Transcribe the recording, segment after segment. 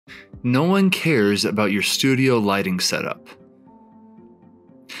No one cares about your studio lighting setup.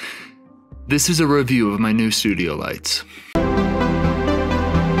 This is a review of my new studio lights.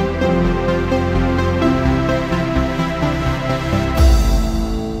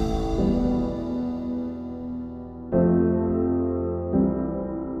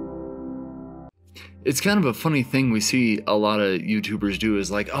 It's kind of a funny thing we see a lot of YouTubers do is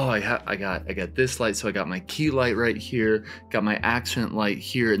like, oh, I got this light, so I got my key light right here, got my accent light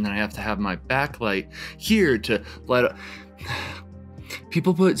here, and then I have to have my backlight here to light up.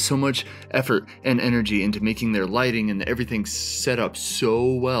 People put so much effort and energy into making their lighting and everything set up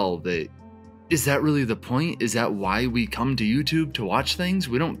so well that, is that really the point? Is that why we come to YouTube to watch things?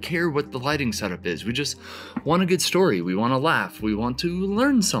 We don't care what the lighting setup is. We just want a good story. We want to laugh. We want to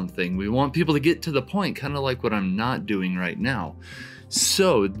learn something. We want people to get to the point, kind of like what I'm not doing right now.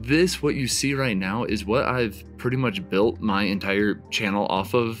 So what you see right now is what I've pretty much built my entire channel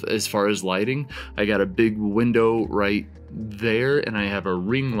off of as far as lighting. I got a big window right there and I have a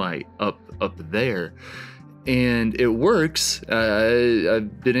ring light up there. And it works. I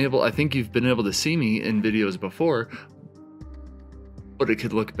think you've been able to see me in videos before, but it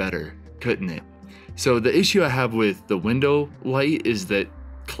could look better, couldn't it? So the issue I have with the window light is that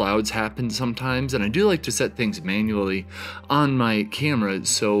clouds happen sometimes, and I do like to set things manually on my camera,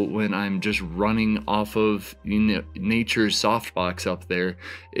 so when I'm just running off of nature's softbox up there,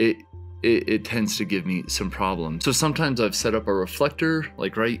 it tends to give me some problems. So sometimes I've set up a reflector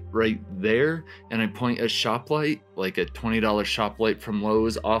like right there, and I point a shop light, like a $20 shop light from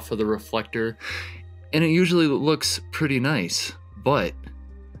Lowe's, off of the reflector, and it usually looks pretty nice, but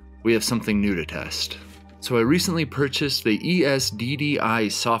we have something new to test. So I recently purchased the ESDDI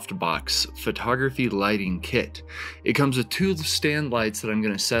Softbox Photography Lighting Kit. It comes with 2 stand lights that I'm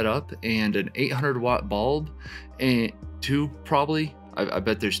gonna set up and an 800 watt bulb, and I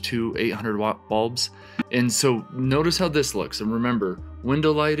bet there's 2 800 watt bulbs. And so notice how this looks. And remember,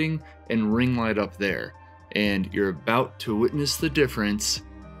 window lighting and ring light up there. And you're about to witness the difference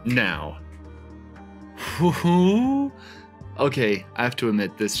now. Okay, I have to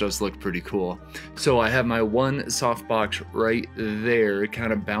admit, this does look pretty cool. So I have my one softbox right there,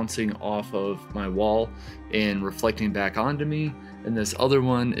 kind of bouncing off of my wall and reflecting back onto me. And this other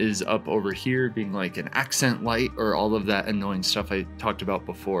one is up over here being like an accent light or all of that annoying stuff I talked about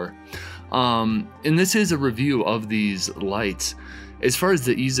before. And this is a review of these lights. As far as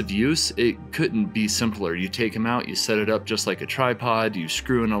the ease of use, it couldn't be simpler. You take them out, you set it up just like a tripod, you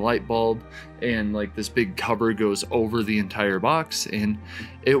screw in a light bulb, and like this big cover goes over the entire box, and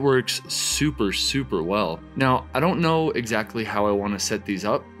it works super, super well. Now, I don't know exactly how I want to set these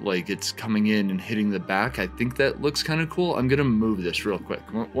up, like it's coming in and hitting the back. I think that looks kind of cool. I'm gonna move this real quick,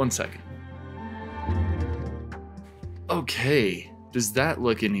 one second. Okay, does that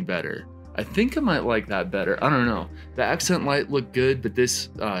look any better? I think I might like that better. I don't know. The accent light looked good, but this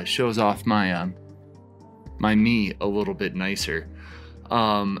shows off my my me a little bit nicer.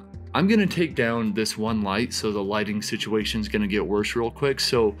 I'm gonna take down this one light, so the lighting situation is gonna get worse real quick.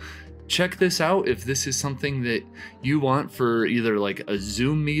 So check this out if this is something that you want for either like a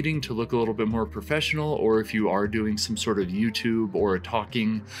Zoom meeting to look a little bit more professional, or if you are doing some sort of YouTube or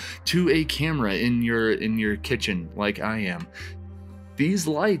talking to a camera in your kitchen like I am. These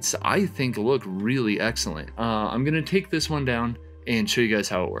lights, I think, look really excellent. I'm gonna take this one down and show you guys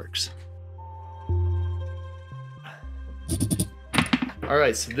how it works. All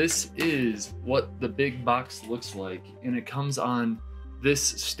right, so this is what the big box looks like, and it comes on this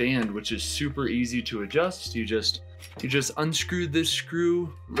stand, which is super easy to adjust. You just unscrew this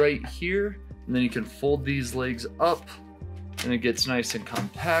screw right here, and then you can fold these legs up, and it gets nice and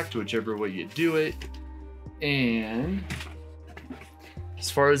compact, whichever way you do it. And as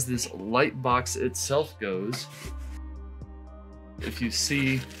far as this light box itself goes, if you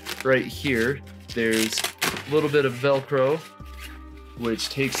see right here, there's a little bit of Velcro, which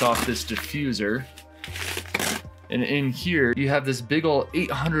takes off this diffuser. And in here, you have this big old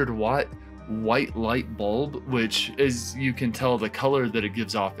 800 watt white light bulb, which, as you can tell, the color that it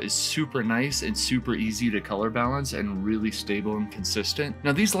gives off is super nice and super easy to color balance and really stable and consistent.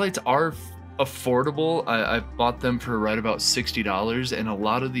 Now, these lights are affordable. I bought them for right about $60, and a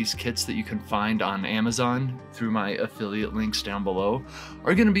lot of these kits that you can find on Amazon through my affiliate links down below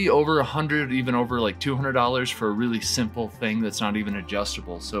are going to be over $100, even over like $200 for a really simple thing that's not even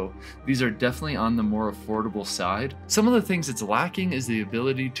adjustable. So these are definitely on the more affordable side. Some of the things it's lacking is the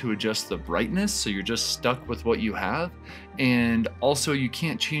ability to adjust the brightness, so you're just stuck with what you have, and also you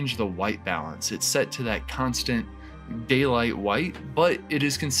can't change the white balance. It's set to that constant daylight white, but it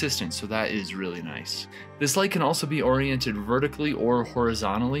is consistent, so that is really nice. This light can also be oriented vertically or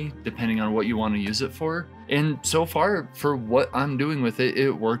horizontally, depending on what you want to use it for. And so far, for what I'm doing with it,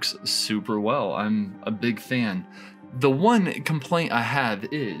 it works super well. I'm a big fan. The one complaint I have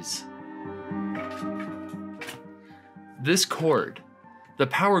is this cord, the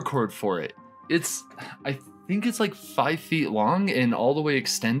power cord for it. I think it's like 5 feet long and all the way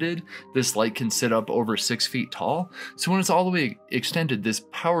extended. This light can sit up over 6 feet tall. So when it's all the way extended, this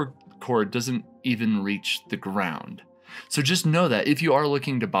power cord doesn't even reach the ground. So just know that if you are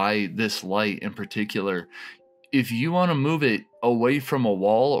looking to buy this light in particular, if you want to move it away from a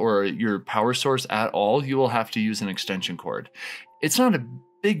wall or your power source at all, you will have to use an extension cord. It's not a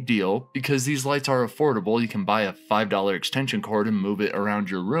big deal because these lights are affordable. You can buy a $5 extension cord and move it around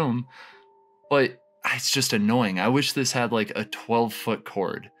your room, but it's just annoying. I wish this had like a 12-foot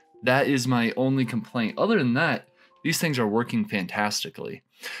cord. That is my only complaint. Other than that, these things are working fantastically.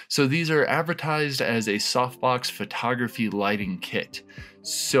 So these are advertised as a softbox photography lighting kit.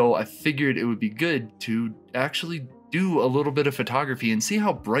 So I figured it would be good to actually do a little bit of photography and see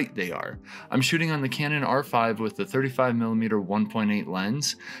how bright they are. I'm shooting on the Canon R5 with the 35mm 1.8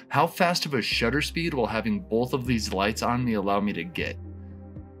 lens. How fast of a shutter speed will having both of these lights on me allow me to get?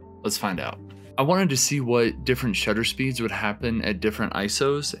 Let's find out. I wanted to see what different shutter speeds would happen at different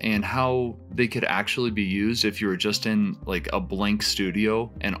ISOs and how they could actually be used if you were just in like a blank studio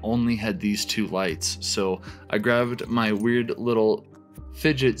and only had these two lights. So I grabbed my weird little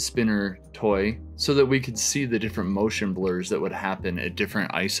fidget spinner toy so that we could see the different motion blurs that would happen at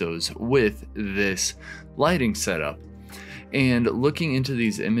different ISOs with this lighting setup. And looking into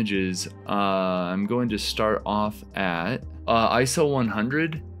these images, I'm going to start off at ISO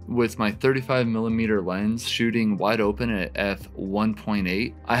 100 with my 35mm lens shooting wide open at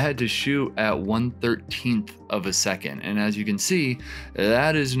f1.8. I had to shoot at 1/13th of a second, and as you can see,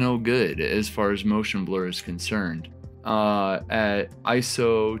 that is no good as far as motion blur is concerned. At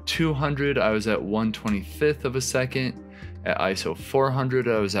ISO 200, I was at 1/25th of a second. At ISO 400,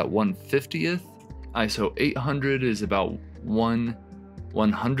 I was at 1/50th. ISO 800 is about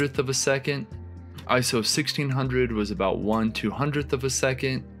 1/100th of a second. ISO 1600 was about 1/200th of a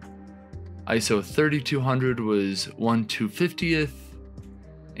second. ISO 3200 was 1/250th.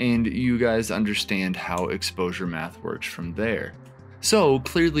 And you guys understand how exposure math works from there. So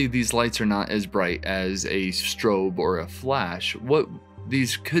clearly these lights are not as bright as a strobe or a flash. What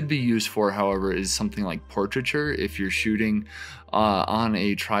these could be used for, however, is something like portraiture. If you're shooting on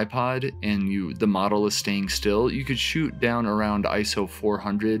a tripod and the model is staying still, you could shoot down around ISO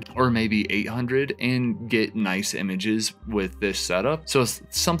 400 or maybe 800 and get nice images with this setup. So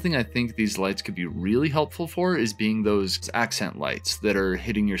something I think these lights could be really helpful for is being those accent lights that are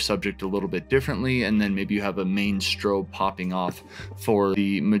hitting your subject a little bit differently, and then maybe you have a main strobe popping off for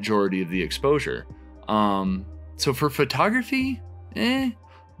the majority of the exposure. So for photography,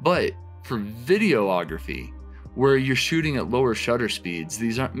 but for videography, where you're shooting at lower shutter speeds,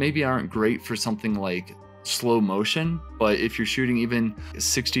 these maybe aren't great for something like slow motion, but if you're shooting even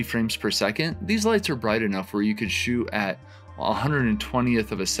 60 frames per second, these lights are bright enough where you could shoot at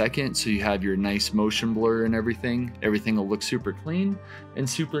 120th of a second, so you have your nice motion blur and everything. Everything will look super clean and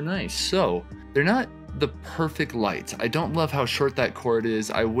super nice. So they're not the perfect lights. I don't love how short that cord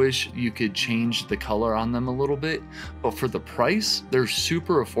is. I wish you could change the color on them a little bit, but for the price, they're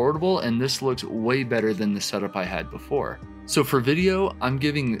super affordable, and this looks way better than the setup I had before. So for video, I'm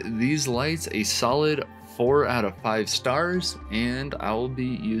giving these lights a solid 4 out of 5 stars, and I will be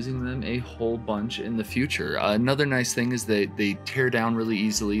using them a whole bunch in the future. Another nice thing is that they tear down really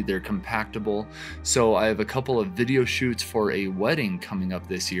easily. They're compactable. So I have a couple of video shoots for a wedding coming up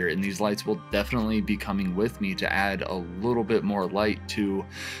this year, and these lights will definitely be coming with me to add a little bit more light to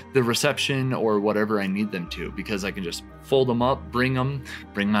the reception or whatever I need them to, because I can just fold them up, bring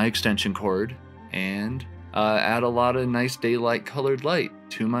my extension cord, and add a lot of nice daylight colored light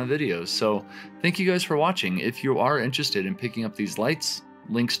to my videos. So thank you guys for watching. If you are interested in picking up these lights,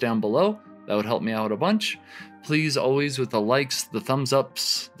 links down below, that would help me out a bunch. Please always, with the likes, the thumbs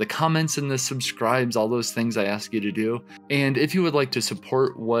ups, the comments, and the subscribes, all those things I ask you to do. And if you would like to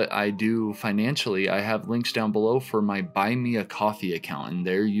support what I do financially, I have links down below for my Buy Me a Coffee account, and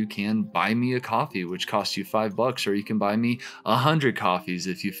there you can buy me a coffee, which costs you $5, or you can buy me 100 coffees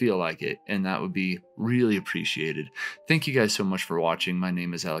if you feel like it, and that would be really appreciated. Thank you guys so much for watching. My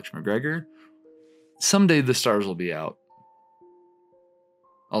name is Alex McGregor. Someday the stars will be out.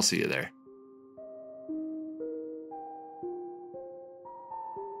 I'll see you there.